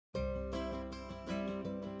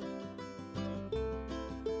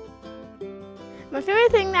My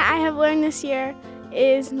favorite thing that I have learned this year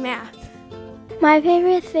is math. My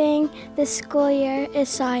favorite thing this school year is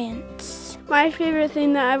science. My favorite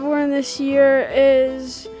thing that I've learned this year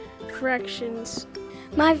is corrections.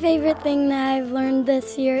 My favorite thing that I've learned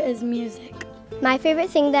this year is music. My favorite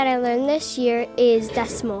thing that I learned this year is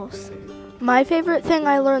decimals. My favorite thing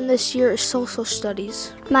I learned this year is social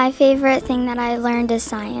studies. My favorite thing that I learned is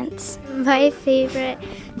science. My favorite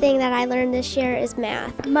thing that I learned this year is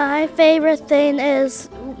math. My favorite thing is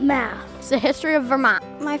math. It's the history of Vermont.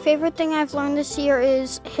 My favorite thing I've learned this year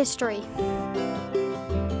is history.